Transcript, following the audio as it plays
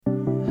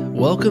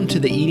Welcome to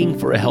the Eating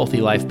for a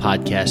Healthy Life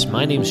podcast.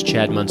 My name is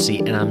Chad Muncie,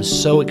 and I'm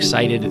so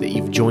excited that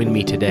you've joined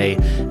me today.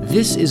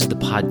 This is the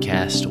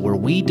podcast where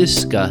we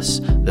discuss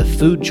the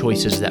food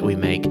choices that we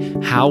make,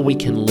 how we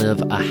can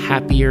live a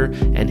happier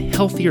and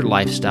healthier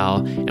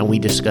lifestyle, and we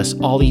discuss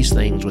all these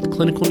things with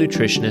clinical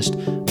nutritionist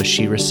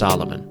Moshira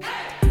Solomon.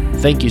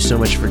 Thank you so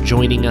much for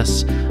joining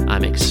us.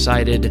 I'm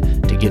excited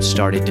to get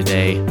started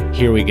today.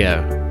 Here we go.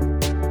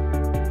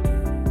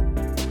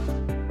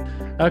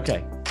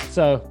 Okay,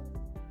 so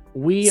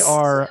we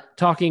are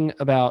talking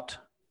about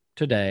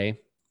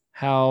today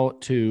how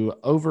to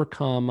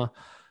overcome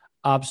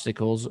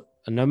obstacles.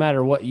 No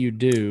matter what you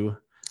do,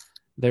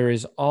 there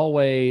is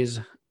always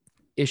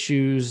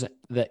issues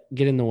that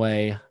get in the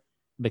way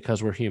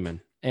because we're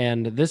human.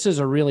 And this is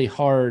a really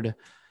hard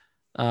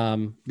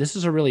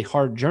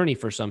journey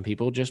for some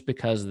people, just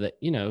because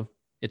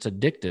it's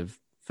addictive.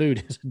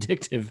 Food is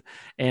addictive,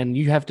 and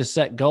you have to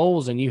set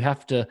goals, and you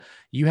have to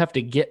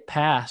get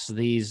past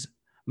these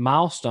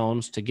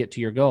milestones to get to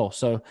your goal.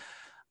 So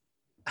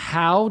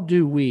what's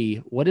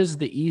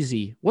the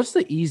easy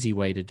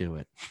way to do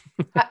it?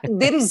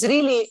 There is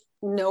really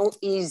no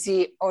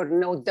easy or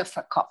no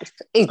difficult.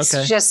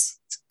 It's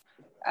just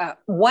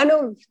we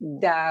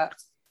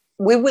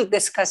will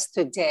discuss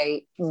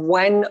today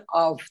one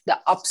of the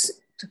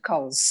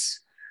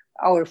obstacles,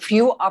 or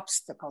few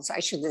obstacles. I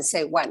shouldn't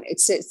say one.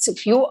 It's a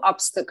few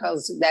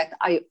obstacles that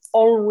I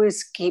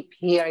always keep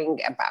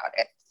hearing about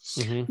it.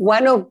 Mm-hmm.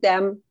 One of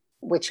them,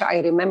 which I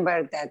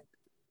remember that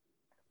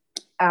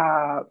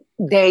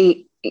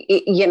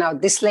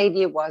this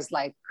lady was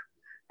like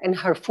in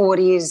her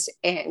 40s,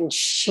 and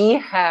she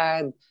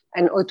had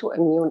an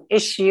autoimmune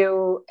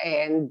issue,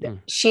 and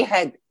she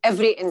had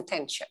every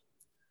intention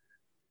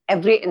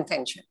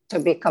to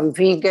become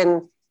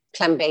vegan,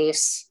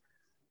 plant-based.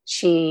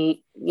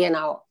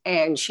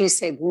 And she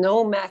said,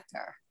 no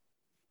matter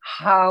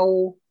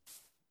how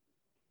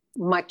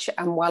much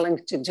I'm willing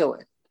to do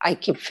it, I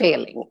keep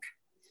failing.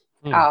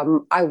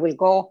 I will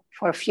go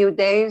for a few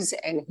days,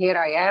 and here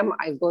I am.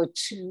 I go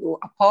to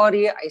a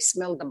party, I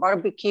smell the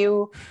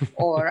barbecue,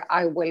 or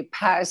I will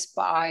pass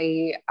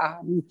by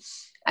a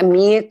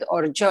meat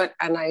or joint,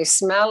 and I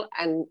smell,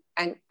 and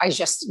I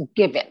just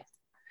give in.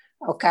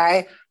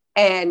 Okay.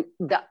 And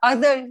the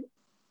other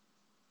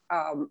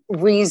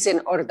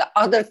reason, or the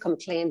other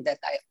complaint that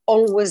I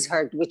always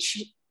heard,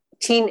 which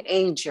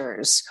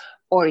teenagers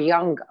or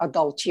young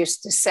adults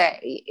used to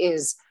say,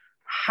 is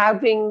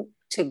having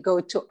to go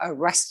to a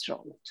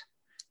restaurant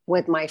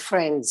with my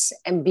friends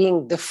and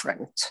being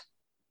different.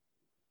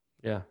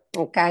 Yeah.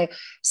 Okay.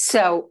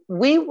 So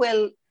we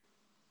will,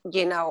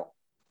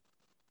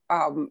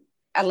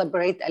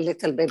 elaborate a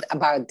little bit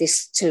about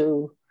this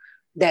too,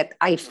 that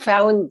I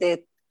found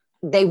that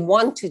they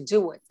want to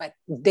do it, but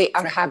they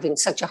are having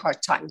such a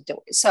hard time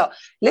doing it. So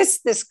let's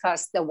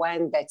discuss the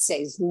one that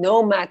says,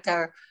 no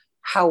matter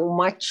how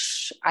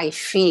much I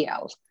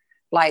feel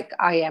like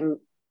I am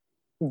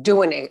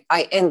doing it,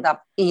 I end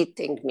up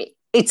eating meat.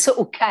 It's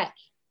okay.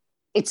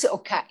 It's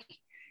okay.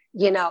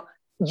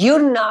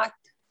 You're not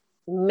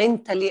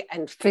mentally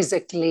and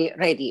physically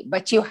ready,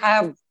 but you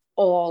have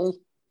all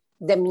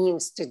the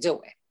means to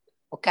do it.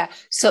 Okay.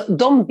 So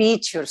don't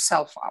beat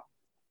yourself up.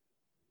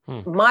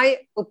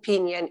 My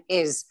opinion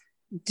is,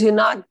 do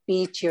not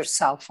beat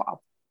yourself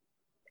up.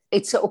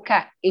 It's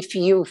okay. If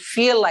you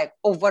feel like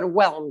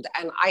overwhelmed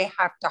and I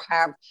have to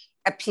have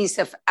a piece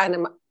of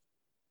animal,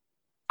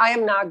 I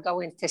am not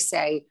going to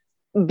say,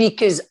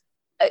 because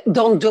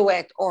don't do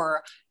it,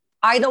 or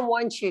I don't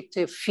want you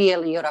to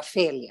feel you're a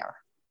failure.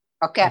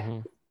 Okay.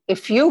 Mm-hmm.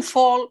 If you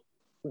fall,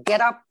 get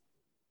up,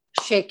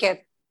 shake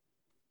it,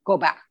 go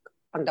back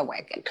on the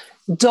wagon.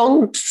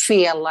 Don't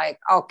feel like,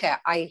 okay,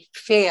 I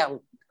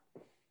failed,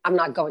 I'm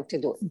not going to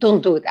do it.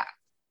 Don't do that.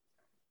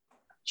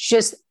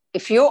 Just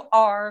if you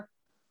are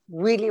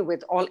really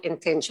with all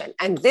intention,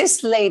 and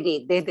this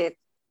lady did it,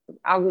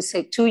 I would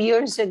say 2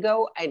 years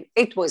ago, and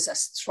it was a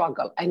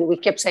struggle. And we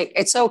kept saying,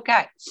 it's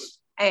okay.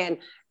 And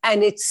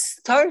it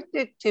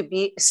started to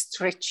be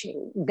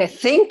stretching. The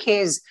thing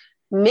is,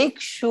 make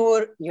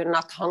sure you're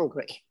not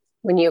hungry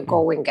when you're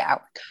going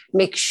out.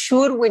 Make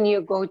sure when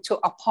you go to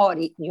a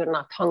party, you're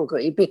not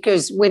hungry.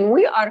 Because when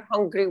we are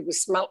hungry, we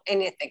smell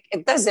anything.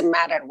 It doesn't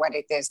matter what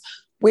it is.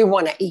 We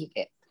want to eat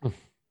it.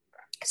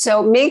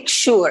 So make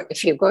sure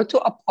if you go to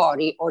a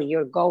party or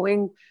you're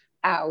going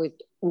out,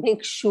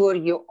 make sure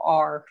you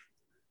are,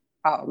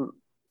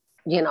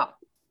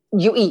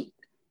 you eat.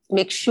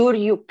 Make sure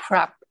you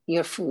prep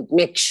your food.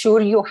 Make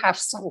sure you have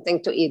something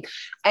to eat.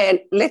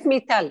 And let me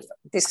tell you,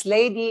 this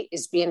lady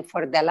is being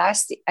for the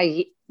last,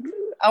 I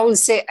would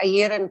say a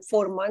year and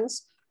 4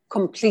 months,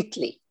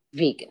 completely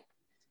vegan.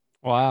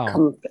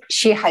 Wow.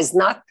 She has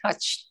not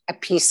touched a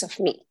piece of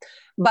meat,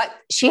 but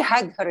she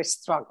had her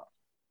struggle.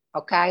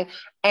 Okay.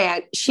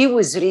 And she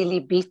was really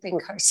beating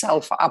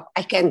herself up.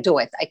 I can't do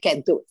it. I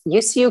can't do it.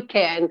 Yes, you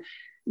can.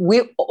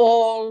 We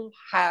all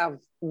have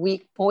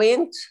weak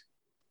points,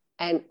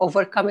 and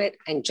overcome it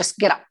and just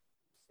get up.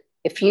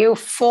 If you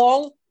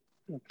fall,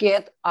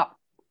 get up.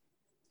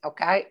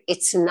 Okay,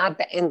 it's not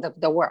the end of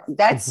the world.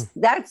 That's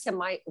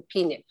my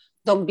opinion.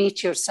 Don't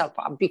beat yourself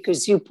up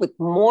because you put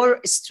more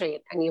strain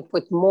and you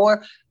put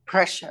more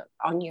pressure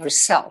on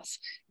yourself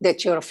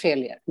that you're a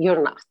failure.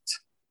 You're not.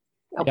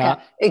 Okay,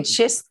 Yeah. it's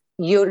just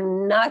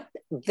you're not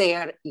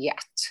there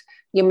yet.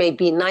 You may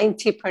be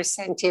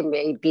 90%, you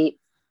may be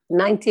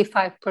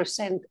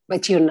 95%,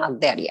 but you're not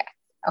there yet.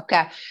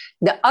 Okay.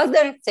 The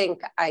other thing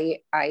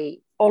I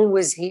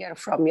always hear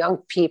from young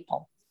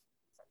people,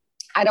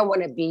 I don't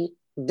want to be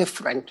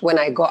different when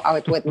I go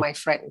out with my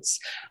friends.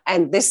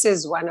 And this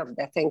is one of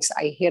the things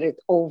I hear it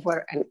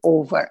over and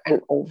over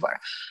and over.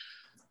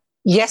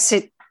 Yes,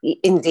 it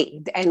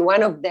indeed. And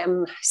one of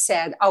them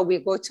said, oh, we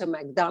go to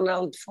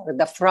McDonald's for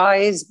the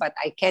fries, but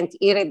I can't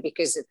eat it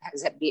because it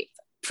has a beef.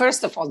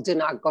 First of all, do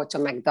not go to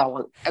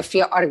McDonald's. If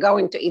you are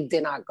going to eat,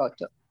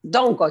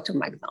 don't go to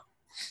McDonald's.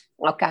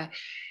 Okay.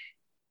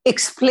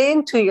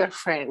 Explain to your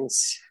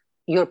friends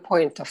your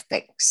point of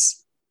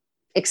things.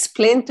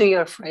 Explain to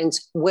your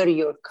friends where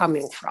you're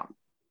coming from.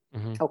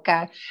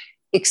 Okay.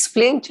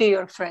 Explain to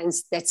your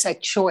friends that's a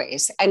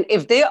choice. And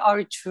if they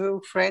are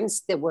true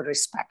friends, they will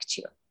respect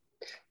you.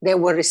 They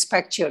will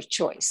respect your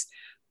choice.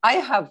 I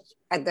have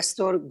at the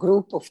store a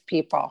group of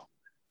people,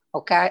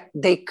 okay?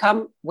 They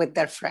come with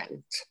their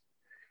friend.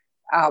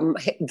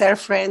 Their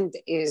friend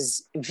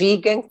is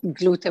vegan,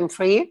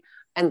 gluten-free,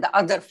 and the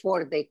other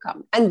 4, they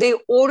come. And they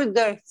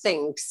order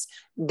things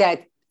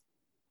that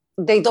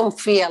they don't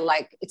feel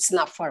like it's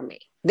not for me.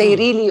 They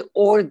really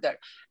order.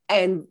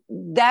 And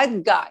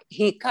that guy,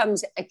 he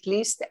comes at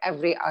least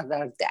every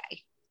other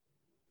day.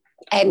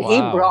 And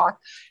Wow.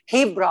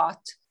 he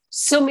brought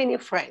so many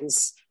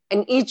friends,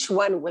 and each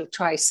one will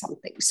try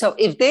something. So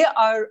if they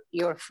are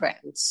your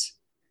friends,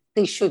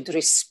 they should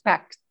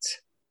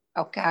respect,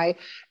 okay?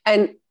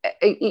 And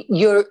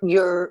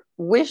your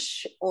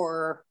wish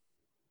or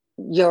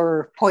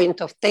your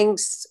point of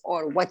things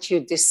or what you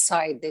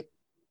decided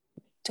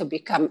to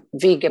become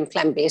vegan,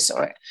 plant-based.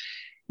 Or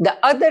the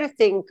other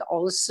thing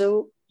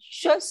also,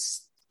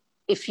 just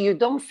if you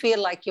don't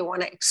feel like you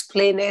want to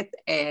explain it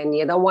and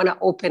you don't want to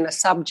open a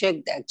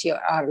subject that you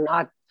are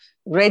not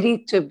ready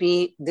to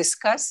be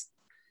discussed,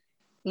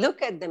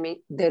 look at the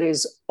meat. There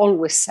is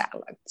always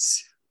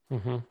salads.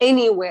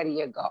 Anywhere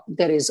you go,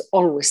 there is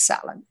always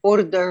salad.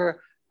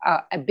 Order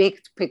a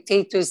baked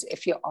potatoes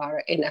if you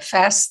are in a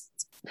fast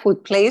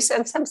food place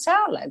and some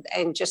salad,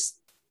 and just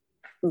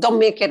don't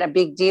make it a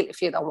big deal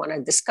if you don't want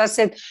to discuss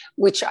it,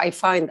 which I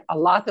find a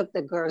lot of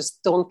the girls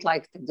don't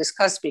like to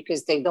discuss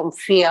because they don't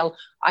feel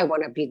I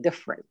want to be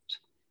different.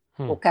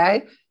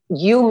 Okay.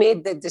 You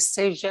made the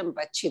decision,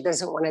 but she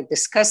doesn't want to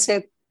discuss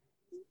it.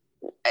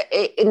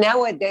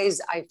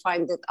 Nowadays, I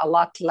find it a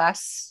lot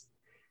less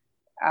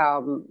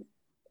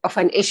of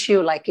an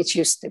issue like it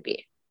used to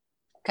be.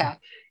 Okay.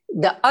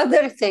 The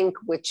other thing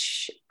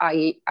which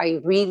I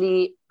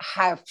really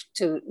have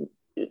to,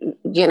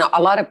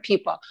 a lot of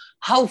people,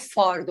 how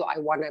far do I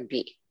want to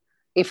be?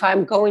 If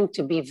I'm going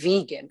to be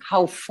vegan,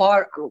 how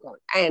far I'm going?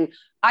 And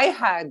I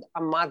had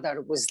a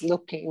mother was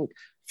looking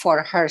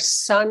for her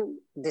son,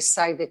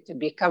 decided to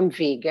become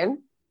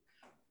vegan,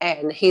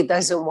 and he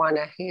doesn't want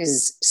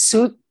his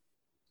suit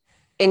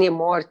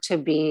anymore to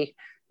be,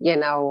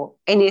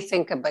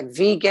 anything but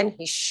vegan.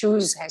 His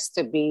shoes has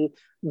to be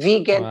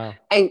vegan. Wow.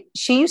 And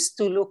she used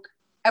to look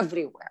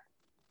everywhere.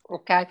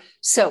 Okay.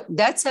 So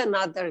that's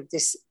another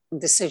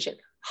decision.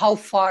 How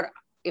far,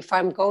 if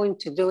I'm going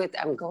to do it,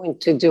 I'm going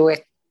to do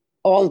it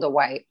all the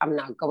way. I'm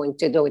not going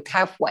to do it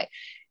halfway.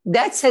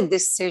 That's a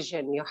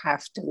decision you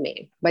have to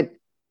make. But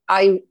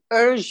I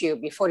urge you,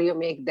 before you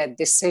make that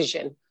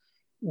decision,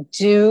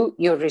 do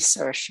your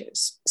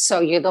researches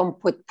so you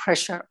don't put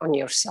pressure on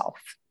yourself.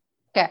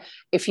 Okay.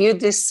 If you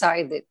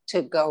decided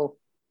to go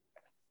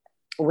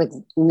with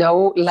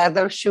no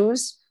leather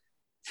shoes,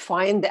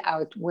 find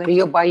out where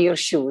you buy your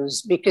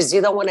shoes, because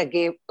you don't want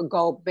to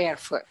go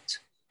barefoot.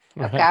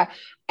 Okay. Right.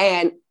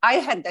 And I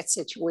had that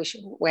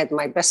situation with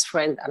my best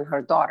friend and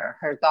her daughter.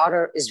 Her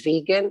daughter is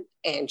vegan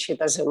and she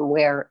doesn't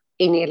wear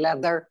any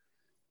leather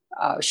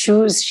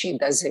shoes. She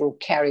doesn't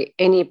carry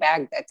any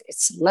bag that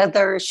it's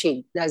leather.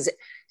 She doesn't.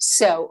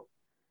 So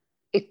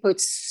it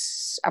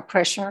puts a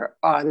pressure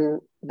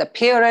on the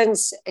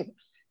parents.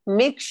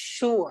 Make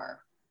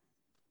sure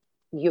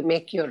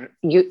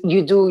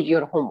you do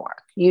your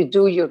homework, you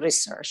do your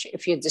research.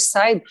 If you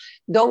decide,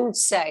 don't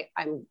say,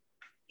 I'm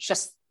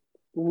just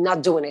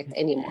not doing it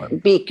anymore,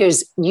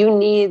 because you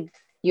need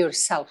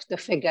yourself to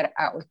figure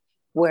out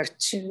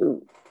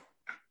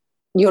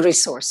your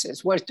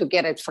resources, where to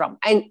get it from.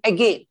 And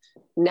again,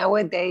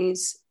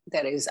 nowadays,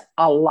 there is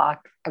a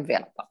lot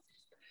available.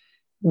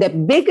 The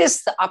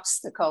biggest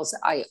obstacles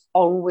I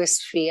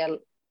always feel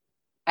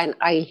and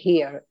I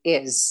hear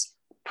is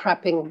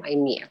prepping my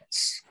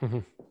meals.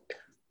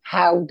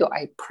 How do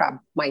I prep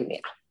my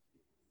meal?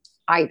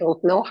 I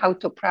don't know how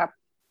to prep.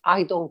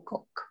 I don't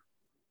cook.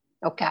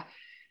 Okay.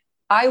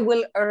 I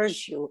will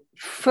urge you,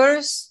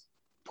 first,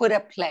 put a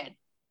plan.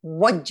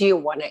 What do you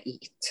want to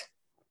eat?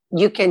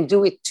 You can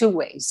do it 2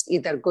 ways.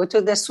 Either go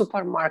to the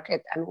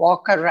supermarket and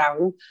walk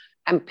around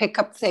and pick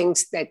up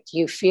things that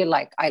you feel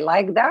like, I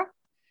like that.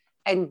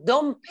 And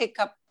don't pick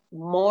up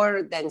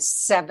more than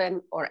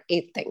 7 or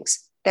 8 things.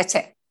 That's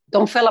it.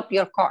 Don't fill up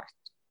your cart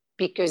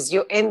because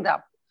you end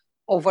up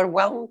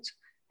overwhelmed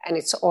and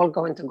it's all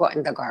going to go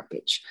in the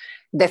garbage.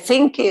 The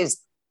thing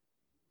is,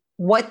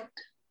 what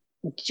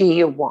do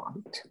you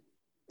want?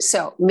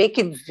 So make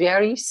it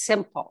very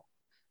simple.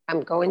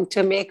 I'm going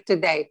to make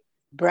today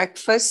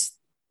breakfast,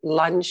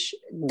 lunch,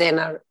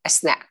 dinner, a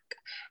snack.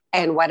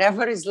 And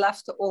whatever is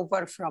left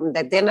over from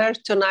the dinner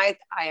tonight,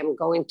 I am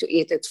going to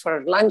eat it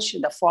for lunch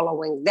the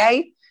following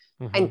day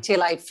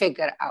until I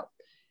figure out.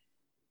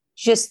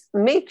 Just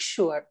make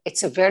sure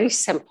it's a very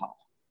simple.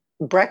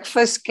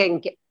 Breakfast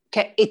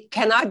it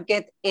cannot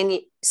get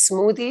any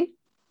smoothie,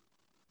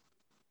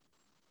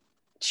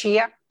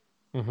 chia,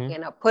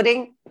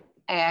 pudding,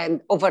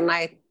 and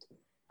overnight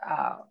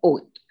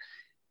oat.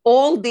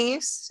 All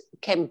these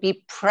can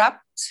be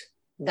prepped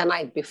the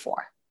night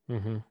before.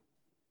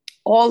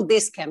 All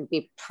this can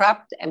be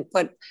prepped and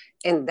put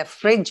in the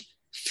fridge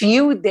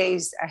few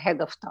days ahead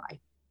of time.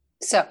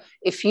 So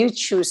if you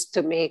choose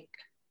to make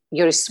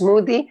your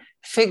smoothie,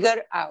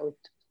 figure out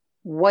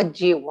what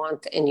do you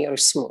want in your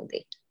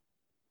smoothie.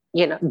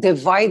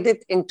 Divide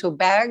it into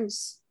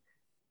bags,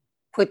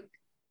 put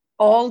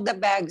all the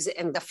bags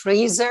in the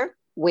freezer,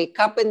 wake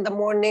up in the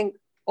morning,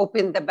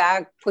 open the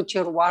bag, put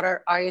your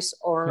water, ice,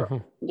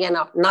 or,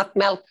 nut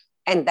milk,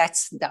 and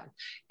that's done.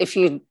 If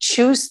you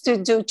choose to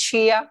do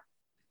chia,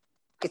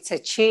 it's a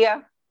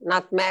chia,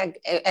 nutmeg,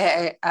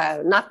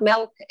 nut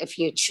milk. If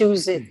you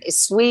choose it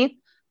sweet,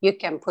 you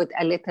can put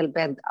a little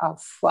bit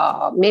of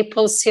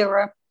maple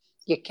syrup.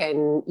 You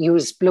can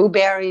use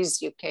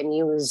blueberries. You can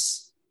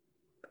use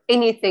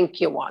anything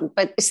you want,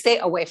 but stay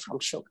away from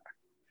sugar.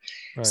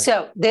 Right.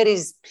 So there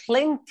is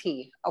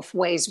plenty of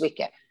ways we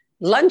can.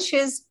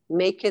 Lunches,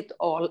 make it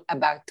all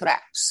about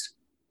wraps.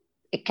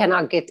 It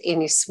cannot get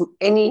any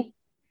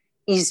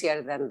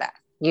easier than that.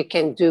 You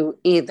can do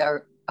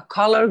either a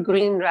collard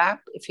green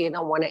wrap if you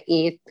don't want to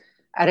eat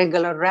a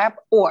regular wrap,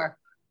 or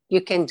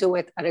you can do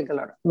it a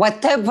regular,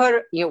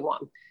 whatever you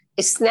want.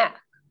 A snack,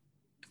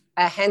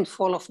 a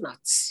handful of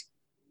nuts.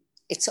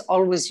 It's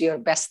always your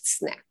best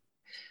snack.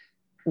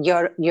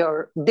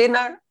 Your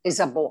dinner is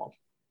a bowl.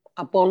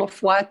 A bowl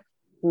of what?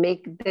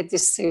 Make the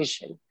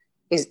decision.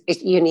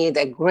 You need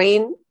a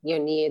grain, you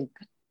need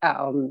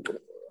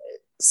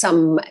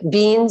some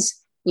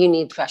beans, you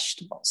need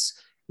vegetables.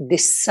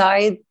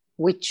 Decide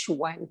which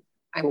one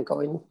I'm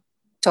going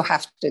to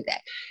have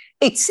today.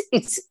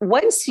 It's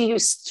once you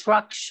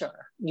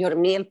structure your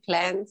meal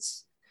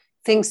plans,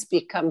 things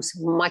becomes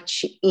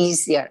much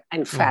easier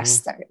and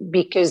faster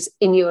because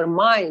in your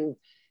mind,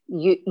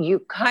 you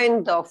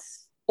kind of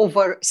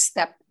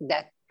overstep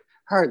that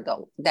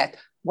hurdle that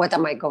what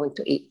am I going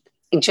to eat?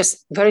 It's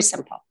just very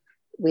simple.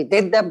 We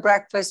did the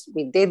breakfast,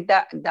 we did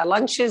the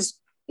lunches,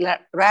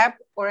 wrap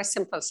or a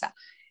simple salad.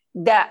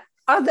 The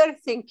other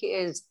thing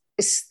is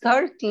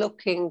start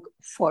looking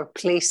for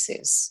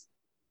places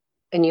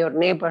in your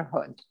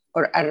neighborhood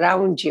or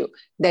around you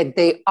that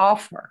they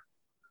offer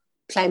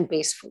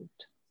plant-based food.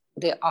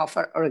 They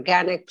offer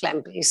organic,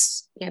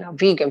 plant-based,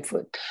 vegan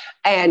food.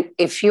 And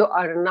if you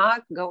are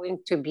not going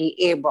to be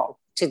able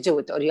to do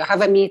it, or you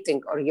have a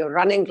meeting, or you're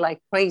running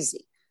like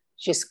crazy,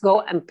 just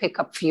go and pick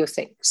up few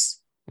things.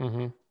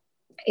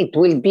 It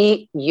will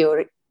be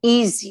your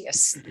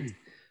easiest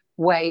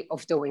way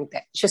of doing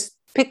that. Just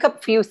pick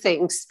up few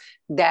things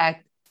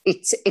that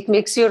it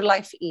makes your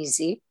life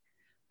easy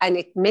and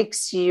it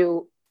makes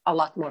you a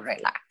lot more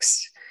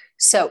relaxed.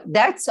 So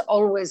that's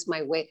always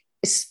my way.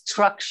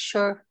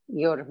 Structure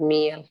your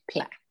meal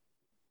plan.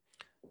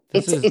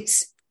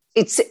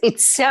 It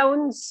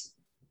sounds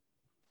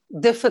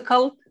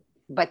difficult,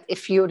 but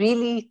if you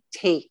really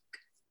take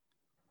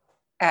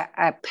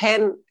a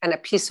pen and a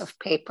piece of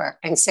paper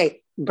and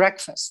say,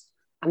 breakfast,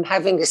 I'm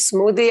having a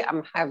smoothie,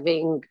 I'm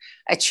having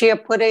a chia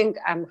pudding,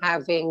 I'm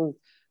having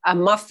a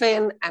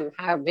muffin,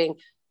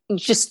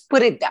 just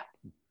put it down.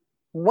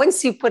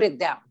 Once you put it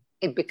down,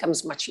 it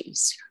becomes much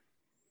easier.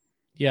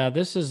 Yeah,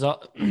 this is,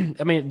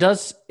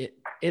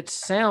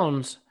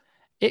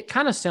 it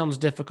kind of sounds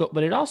difficult,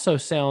 but it also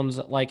sounds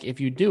like if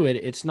you do it,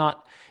 it's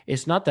not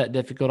that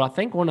difficult. I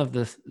think one of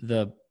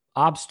the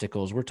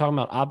obstacles, we're talking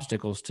about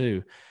obstacles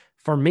too,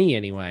 for me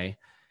anyway,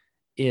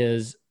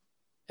 is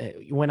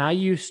when I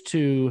was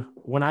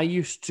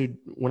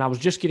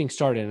just getting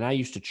started and I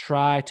used to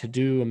try to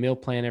do a meal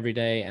plan every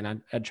day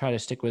and I'd try to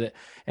stick with it,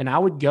 and I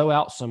would go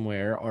out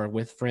somewhere or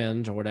with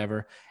friends or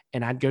whatever,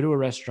 and I'd go to a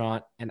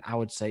restaurant and I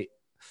would say,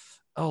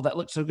 oh, that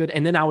looks so good.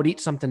 And then I would eat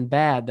something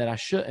bad that I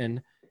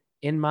shouldn't.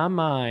 In my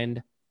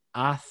mind,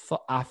 I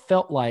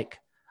felt like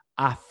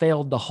I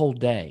failed the whole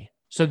day.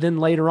 So then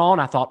later on,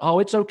 I thought, oh,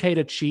 it's okay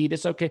to cheat.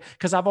 It's okay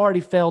because I've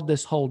already failed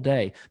this whole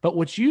day. But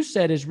what you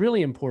said is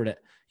really important.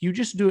 You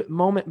just do it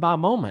moment by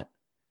moment.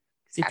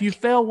 Exactly. If you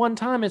fail one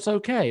time, it's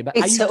okay. But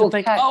I used to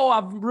think, oh,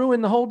 I've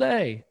ruined the whole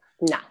day.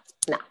 No.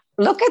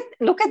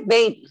 Look at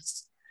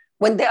babies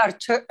when they are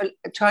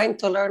trying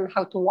to learn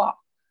how to walk.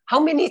 How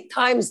many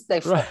times they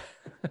fall? Right.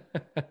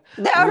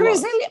 They are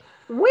resilient.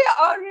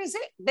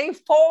 They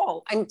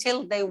fall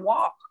until they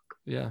walk.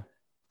 Yeah.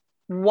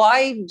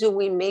 Why do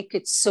we make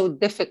it so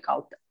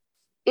difficult?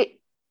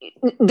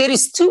 There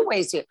is two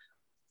ways here.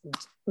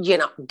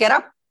 Get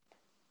up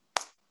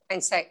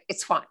and say,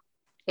 it's fine.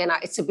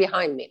 It's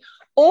behind me.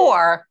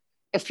 Or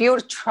if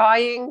you're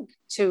trying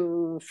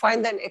to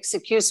find an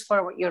excuse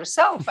for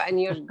yourself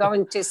and you're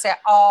going to say,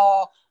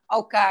 oh,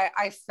 okay,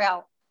 I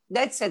fell.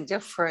 That's a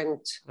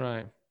different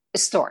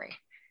story.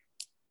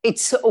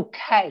 It's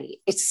okay.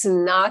 It's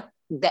not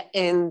the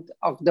end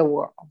of the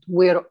world.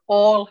 We're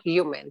all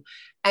human.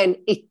 And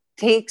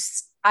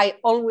I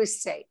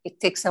always say, it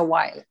takes a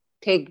while.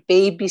 Take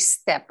baby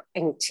step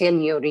until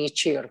you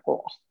reach your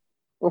goal.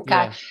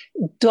 Okay?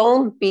 Yeah.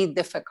 Don't be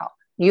difficult.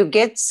 You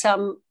get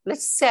some,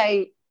 let's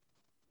say,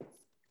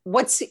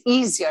 what's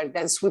easier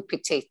than sweet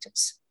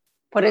potatoes?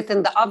 Put it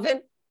in the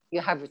oven,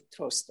 you have it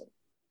roasted.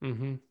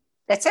 Mm-hmm.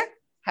 That's it.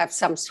 Have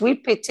some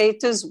sweet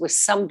potatoes with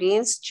some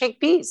beans,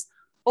 chickpeas.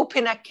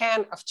 Open a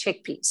can of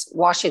chickpeas.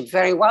 Wash it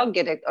very well.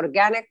 Get it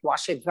organic.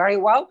 Wash it very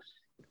well.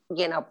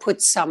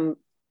 Put some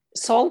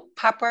salt,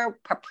 pepper,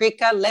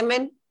 paprika,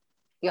 lemon.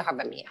 You have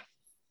a meal.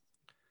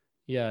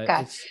 Yeah,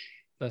 okay?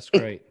 That's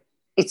great.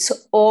 It's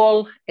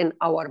all in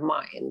our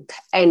mind.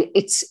 And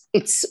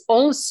it's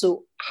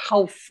also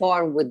how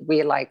far would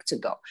we like to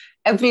go?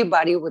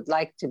 Everybody would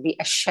like to be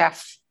a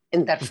chef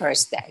in their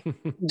first day.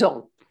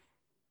 Don't.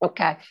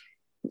 Okay?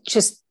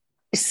 Just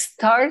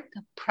start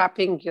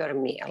prepping your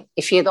meal.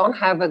 If you don't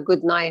have a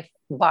good knife,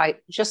 buy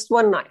just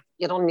one knife.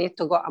 You don't need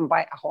to go and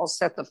buy a whole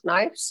set of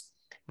knives.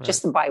 Right.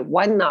 Just buy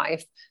one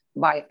knife,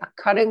 buy a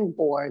cutting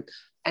board,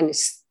 and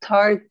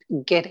start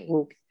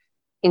getting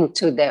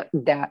into the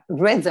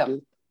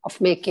rhythm of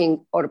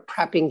making or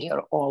prepping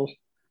your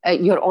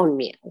own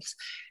meals.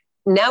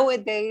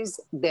 Nowadays,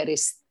 there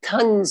is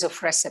tons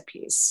of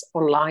recipes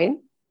online.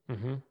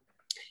 Mm-hmm.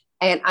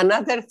 And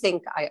another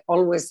thing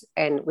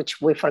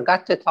which we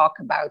forgot to talk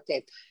about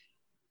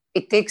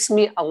it takes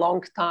me a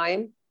long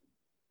time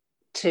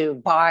to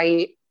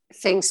buy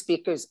things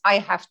because I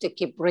have to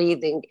keep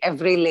reading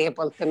every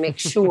label to make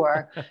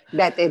sure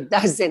that it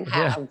doesn't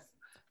have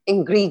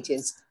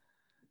ingredients.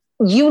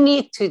 You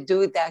need to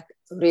do that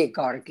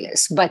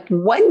regardless. But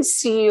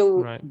once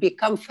you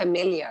become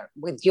familiar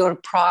with your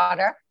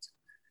product,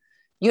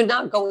 you're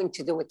not going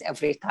to do it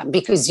every time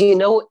because you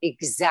know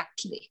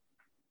exactly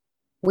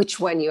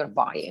which one you're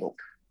buying,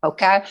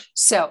 okay?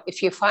 So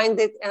if you find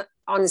it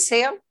on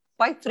sale,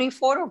 buy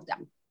 3-4 of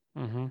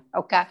them,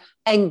 okay?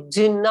 And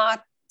do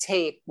not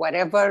take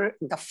whatever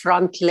the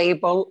front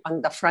label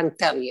on the front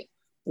tell you.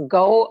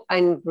 Go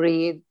and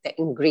read the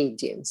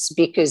ingredients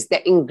because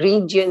the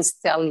ingredients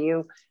tell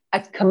you a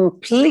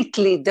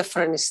completely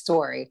different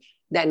story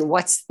than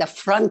what's the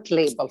front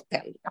label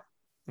tell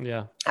you.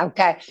 Yeah.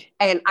 Okay.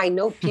 And I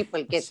know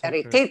people get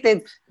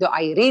irritated. Do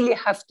I really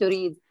have to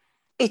read?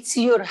 It's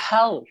your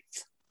health.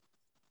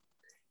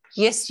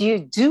 Yes, you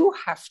do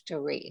have to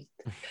read.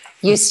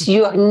 Yes,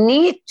 you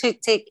need to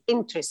take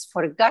interest.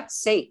 For God's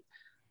sake,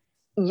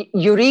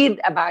 you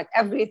read about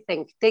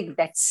everything. Take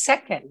that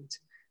second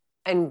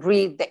and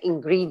read the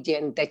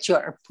ingredient that you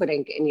are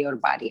putting in your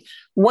body.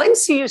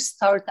 Once you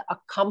start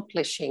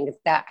accomplishing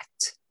that,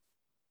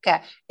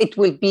 okay, it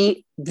will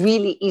be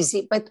really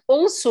easy, but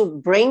also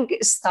bring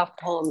stuff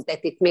home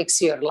that it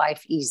makes your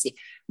life easy.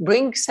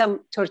 Bring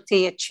some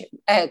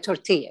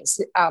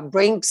tortillas,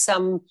 bring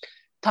some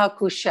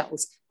taco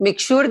shells. Make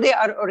sure they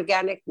are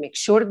organic, make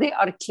sure they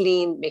are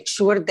clean, make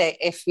sure that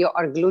if you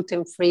are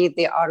gluten-free,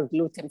 they are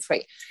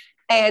gluten-free.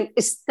 And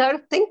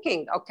start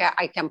thinking, okay,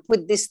 I can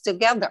put this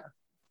together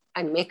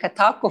and make a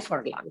taco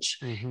for lunch.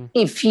 Mm-hmm.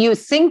 If you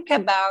think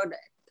about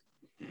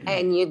it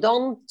and you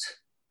don't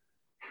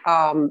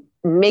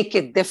make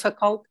it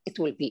difficult, it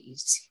will be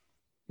easy.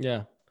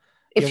 Yeah.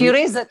 If you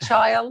raise a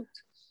child,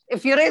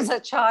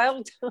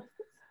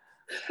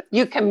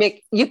 you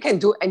can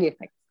do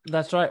anything.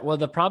 That's right. Well,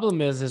 the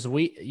problem is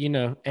we,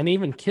 and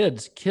even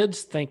kids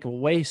think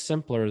way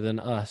simpler than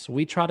us.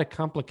 We try to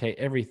complicate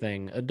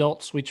everything.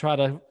 Adults, we try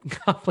to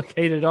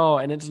complicate it all,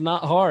 and it's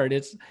not hard.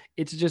 It's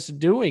just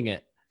doing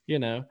it,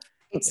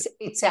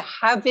 It's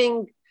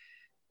having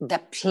the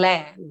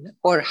plan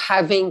or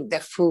having the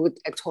food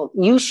at home.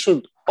 You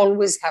should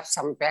always have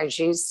some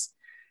veggies,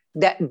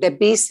 the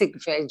basic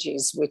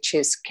veggies, which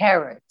is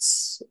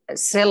carrots,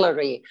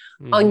 celery,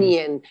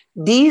 onion.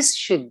 These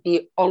should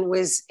be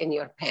always in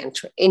your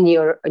pantry, in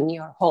your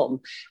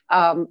home.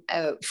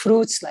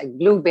 Fruits like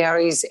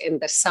blueberries in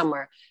the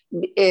summer,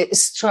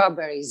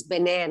 strawberries,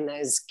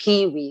 bananas,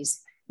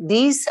 kiwis.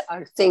 These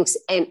are things,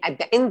 and at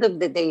the end of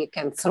the day, you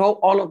can throw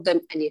all of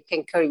them and you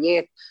can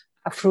create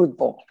a fruit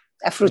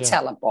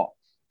salad bowl,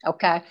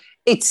 okay?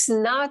 It's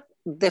not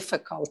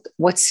difficult.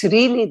 What's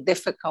really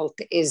difficult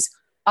is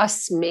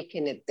us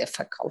making it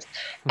difficult.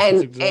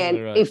 And,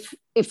 exactly right.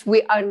 if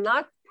we are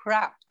not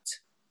prepped,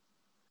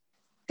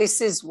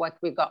 this is what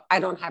we got. I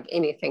don't have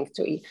anything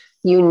to eat.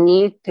 You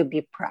need to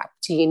be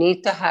prepped. You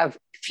need to have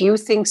few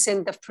things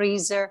in the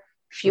freezer,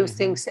 few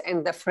things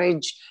in the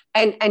fridge,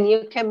 and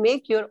you can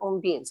make your own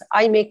beans.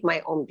 I make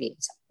my own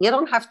beans. You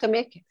don't have to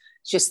make it.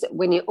 Just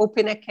when you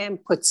open a can,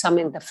 put some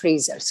in the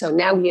freezer. So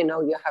now you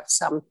know you have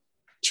some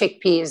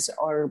chickpeas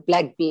or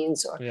black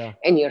beans or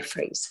in your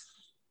freezer.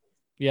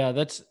 Yeah,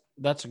 that's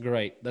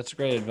great. That's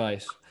great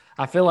advice.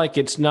 I feel like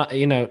it's not,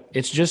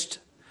 it's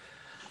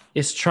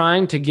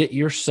trying to get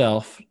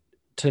yourself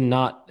to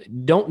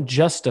don't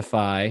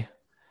justify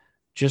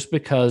just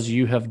because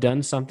you have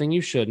done something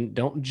you shouldn't.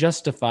 Don't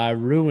justify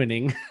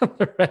ruining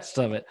the rest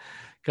of it.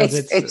 Because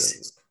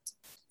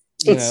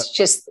it's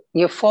just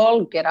you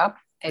fall, get up,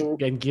 and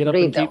get up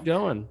and keep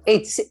going.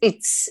 It's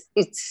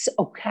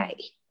okay.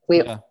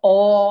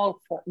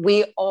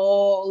 We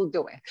all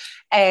do it,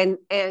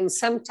 and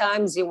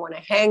sometimes you want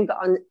to hang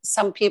on.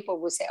 Some people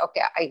will say,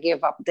 "Okay, I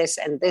give up this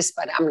and this,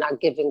 but I'm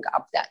not giving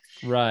up that."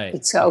 Right?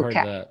 It's okay. I've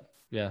heard that.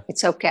 Yeah,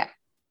 it's okay.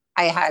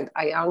 I had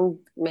a young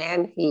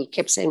man. He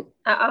kept saying,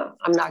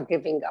 "I'm not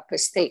giving up a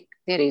steak.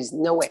 There is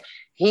no way."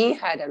 He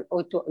had an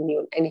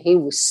autoimmune, and he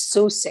was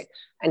so sick.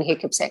 And he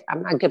kept saying,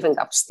 "I'm not giving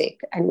up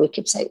steak." And we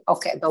kept saying,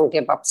 "Okay, don't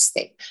give up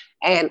steak."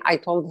 And I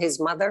told his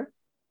mother,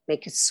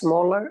 make it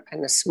smaller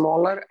and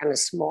smaller and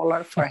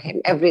smaller for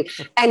him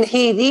and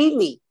he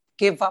really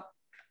gave up.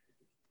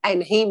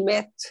 And he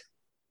met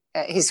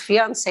his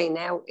fiance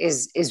now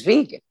is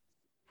vegan.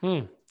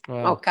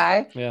 Wow.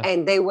 Okay. Yeah.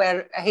 And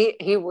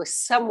he was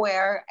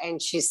somewhere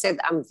and she said,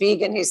 "I'm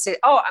vegan." He said,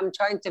 "Oh, I'm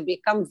trying to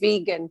become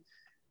vegan."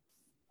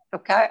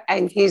 Okay.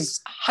 And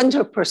he's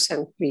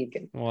 100%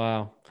 vegan.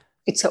 Wow.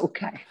 It's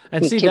okay.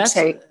 And see,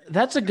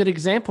 that's a good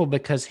example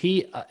because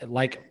he,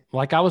 like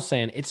I was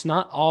saying, it's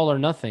not all or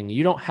nothing.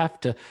 You don't have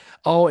to,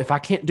 if I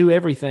can't do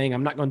everything,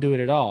 I'm not going to do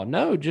it at all.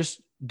 No,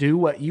 just do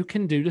what you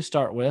can do to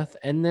start with,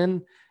 and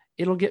then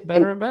it'll get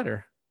better and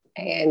better.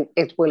 And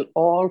it will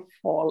all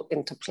fall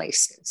into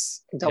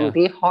places. Don't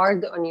be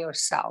hard on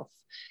yourself.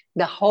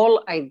 The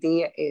whole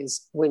idea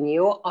is when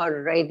you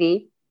are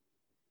ready,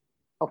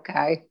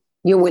 okay,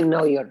 you will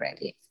know you're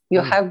ready.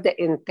 You have the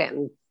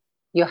intent.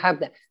 You have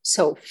that.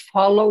 So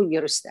follow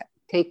your step.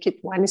 Take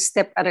it one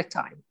step at a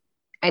time.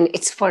 And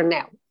it's for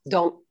now.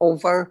 Don't oh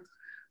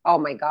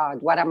my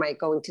God, what am I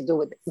going to do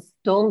with it?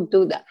 Don't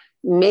do that.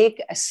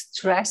 Make a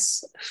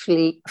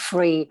stress-free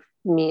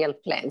meal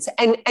plans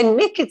and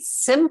make it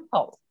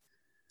simple.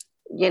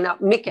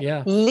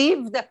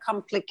 Leave the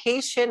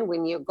complication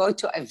when you go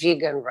to a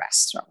vegan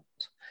restaurant.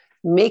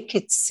 Make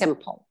it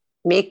simple.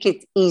 Make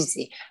it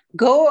easy.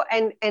 Go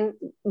and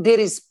there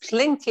is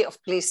plenty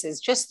of places.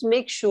 Just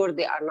make sure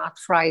they are not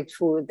fried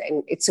food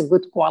and it's a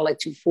good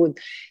quality food.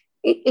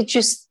 It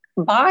just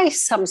buy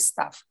some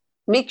stuff.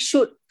 Make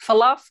sure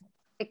falafel.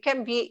 It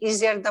can be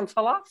easier than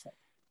falafel.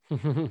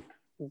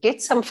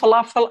 Get some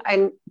falafel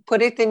and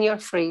put it in your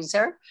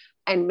freezer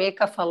and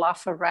make a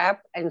falafel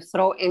wrap and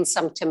throw in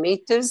some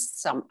tomatoes,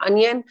 some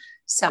onion,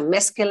 some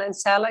mescalin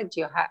salad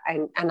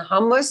and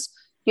hummus.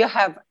 You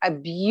have a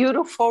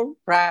beautiful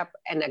wrap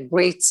and a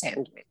great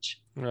sandwich.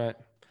 Right.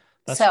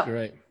 That's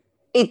great.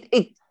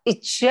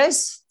 It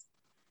just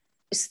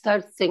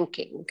start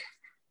thinking,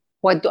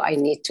 what do I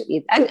need to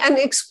eat? And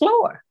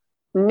explore.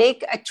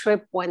 Make a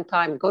trip one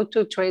time. Go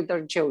to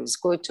Trader Joe's,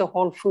 go to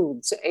Whole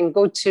Foods, and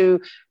go to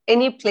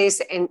any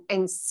place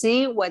and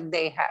see what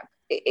they have.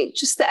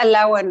 Just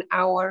allow an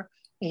hour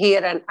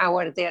here, an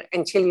hour there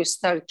until you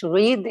start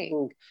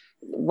reading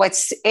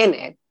what's in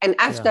it. And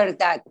after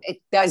that,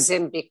 it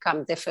doesn't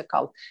become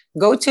difficult.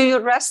 Go to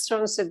your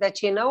restaurants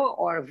that you know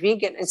or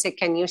vegan and say,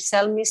 "Can you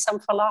sell me some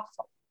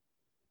falafel?"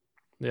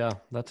 Yeah,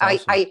 that's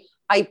awesome.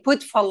 I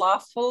put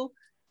falafel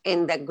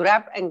in the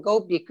grab and go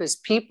because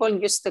people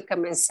used to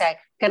come and say,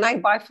 "Can I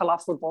buy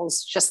falafel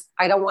bowls?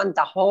 I don't want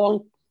the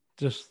whole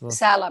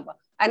salad."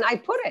 And I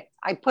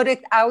put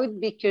it out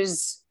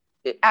because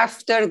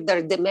after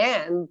their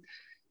demand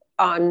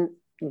on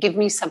give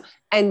me some.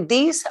 And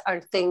these are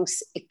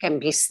things, it can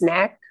be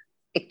snack,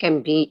 it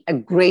can be a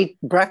great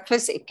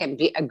breakfast, it can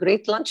be a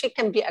great lunch, it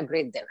can be a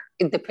great dinner.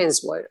 It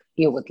depends where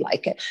you would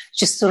like it.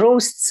 Just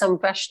roast some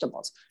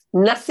vegetables.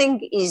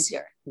 Nothing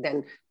easier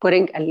than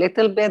putting a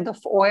little bit of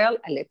oil,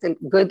 a little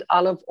good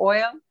olive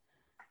oil,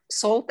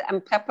 salt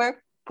and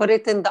pepper, put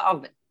it in the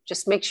oven.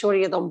 Just make sure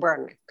you don't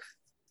burn it.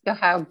 You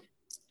have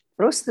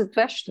roasted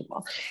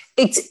vegetable.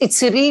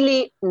 It's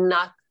really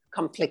not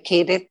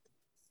complicated.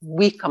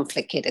 We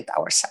complicate it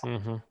ourselves.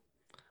 Mm-hmm.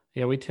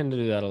 Yeah, we tend to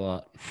do that a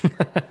lot.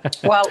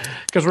 Well,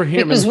 because we're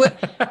human.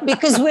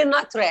 Because we're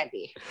not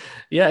ready.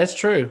 Yeah, it's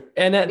true.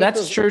 And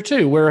that's true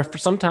too. Where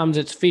sometimes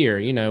it's fear,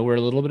 we're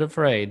a little bit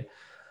afraid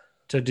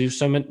to do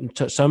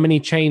so many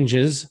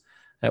changes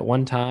at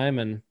one time.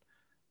 And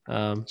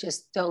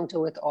just don't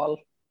do it all.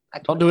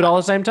 Don't do it all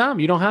at the same time.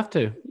 You don't have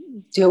to.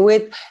 Do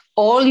it.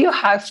 All you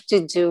have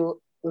to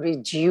do,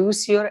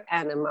 reduce your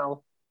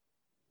animal,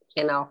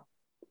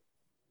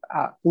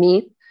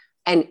 meat,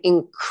 and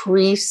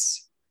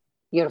increase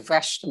your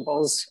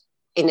vegetables.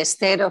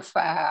 Instead of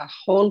a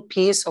whole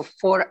piece of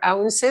 4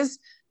 ounces,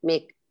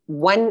 make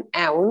 1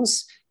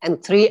 ounce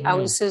and 3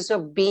 ounces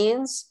of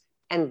beans,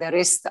 and the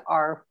rest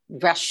are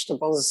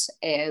vegetables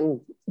and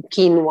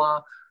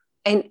quinoa.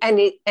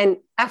 And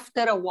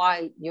after a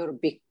while,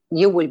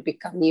 you will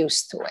become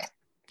used to it.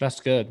 That's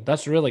good.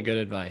 That's really good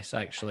advice,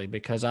 actually,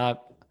 because I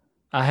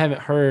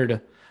haven't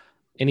heard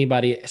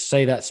anybody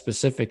say that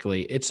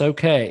specifically. It's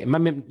okay. I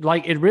mean,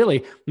 like it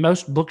really,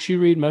 most books you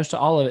read, most of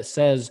all of it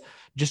says,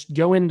 just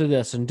go into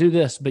this and do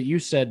this. But you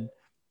said,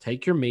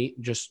 take your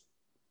meat, just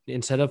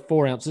instead of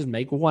 4 ounces,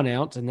 make 1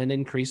 ounce and then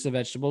increase the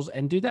vegetables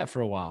and do that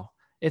for a while.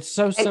 It's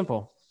so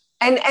simple.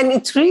 And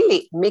it's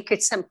really make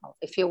it simple.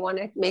 If you want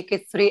to make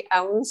it 3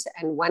 ounce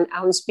and 1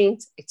 ounce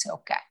beans, it's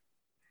okay.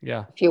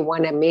 Yeah. If you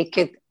want to make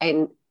it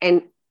and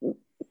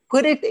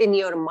put it in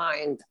your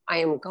mind, I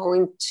am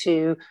going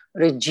to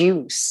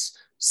reduce.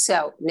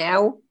 So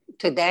now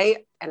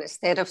today, and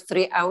instead of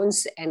 3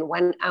 ounce and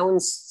 1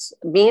 ounce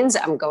beans,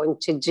 I'm going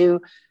to do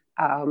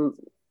 2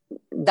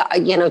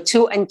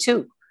 and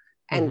 2.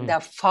 And the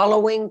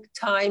following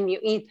time you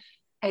eat,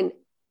 and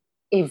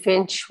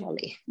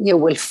eventually you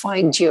will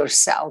find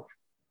yourself,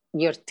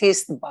 your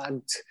taste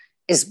bud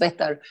is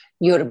better,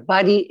 your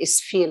body is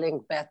feeling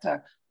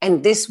better,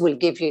 and this will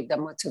give you the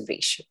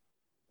motivation.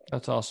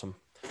 That's awesome.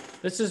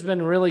 This has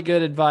been really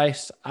good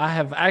advice. I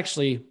have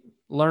actually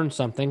learned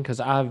something because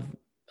I've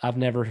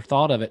never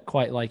thought of it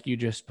quite like you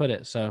just put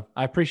it. So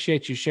I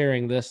appreciate you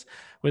sharing this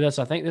with us.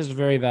 I think this is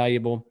very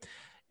valuable.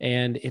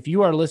 And if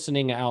you are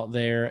listening out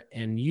there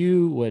and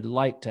you would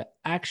like to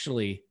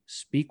actually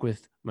speak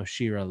with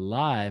Moshira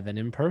live and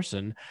in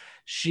person,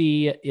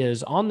 she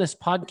is on this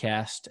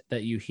podcast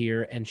that you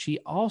hear, and she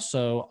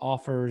also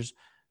offers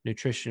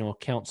nutritional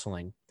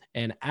counseling.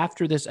 And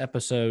after this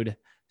episode,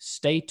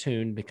 stay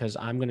tuned because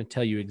I'm going to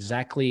tell you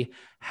exactly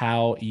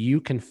how you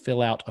can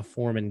fill out a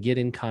form and get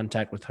in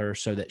contact with her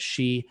so that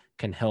she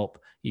can help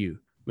you.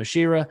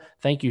 Moshira,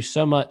 thank you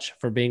so much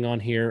for being on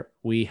here.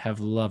 We have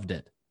loved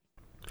it.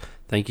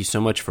 Thank you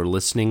so much for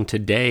listening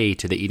today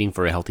to the Eating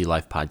for a Healthy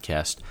Life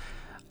podcast.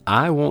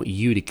 I want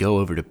you to go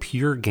over to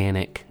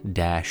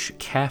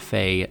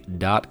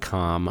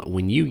pureorganic-cafe.com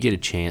when you get a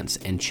chance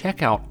and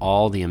check out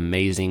all the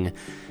amazing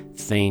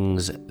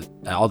things,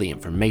 all the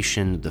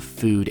information, the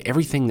food,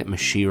 everything that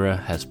Moshira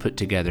has put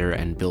together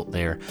and built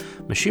there.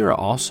 Moshira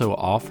also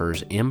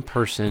offers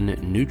in-person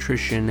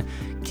nutrition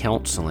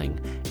counseling,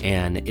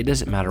 and it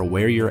doesn't matter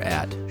where you're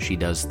at. She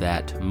does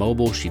that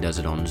mobile, she does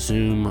it on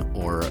Zoom,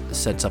 or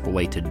sets up a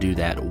way to do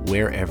that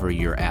wherever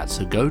you're at.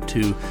 So go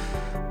to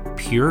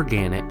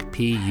pureorganic,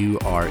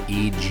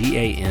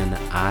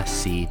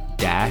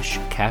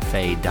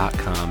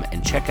 pureganic-cafe.com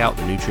and check out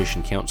the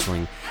nutrition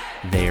counseling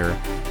there.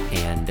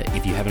 And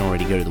if you haven't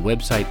already, go to the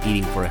website,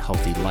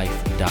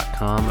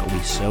 eatingforahealthylife.com. We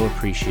so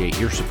appreciate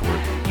your support,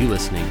 you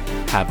listening.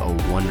 Have a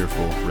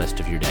wonderful rest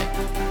of your day.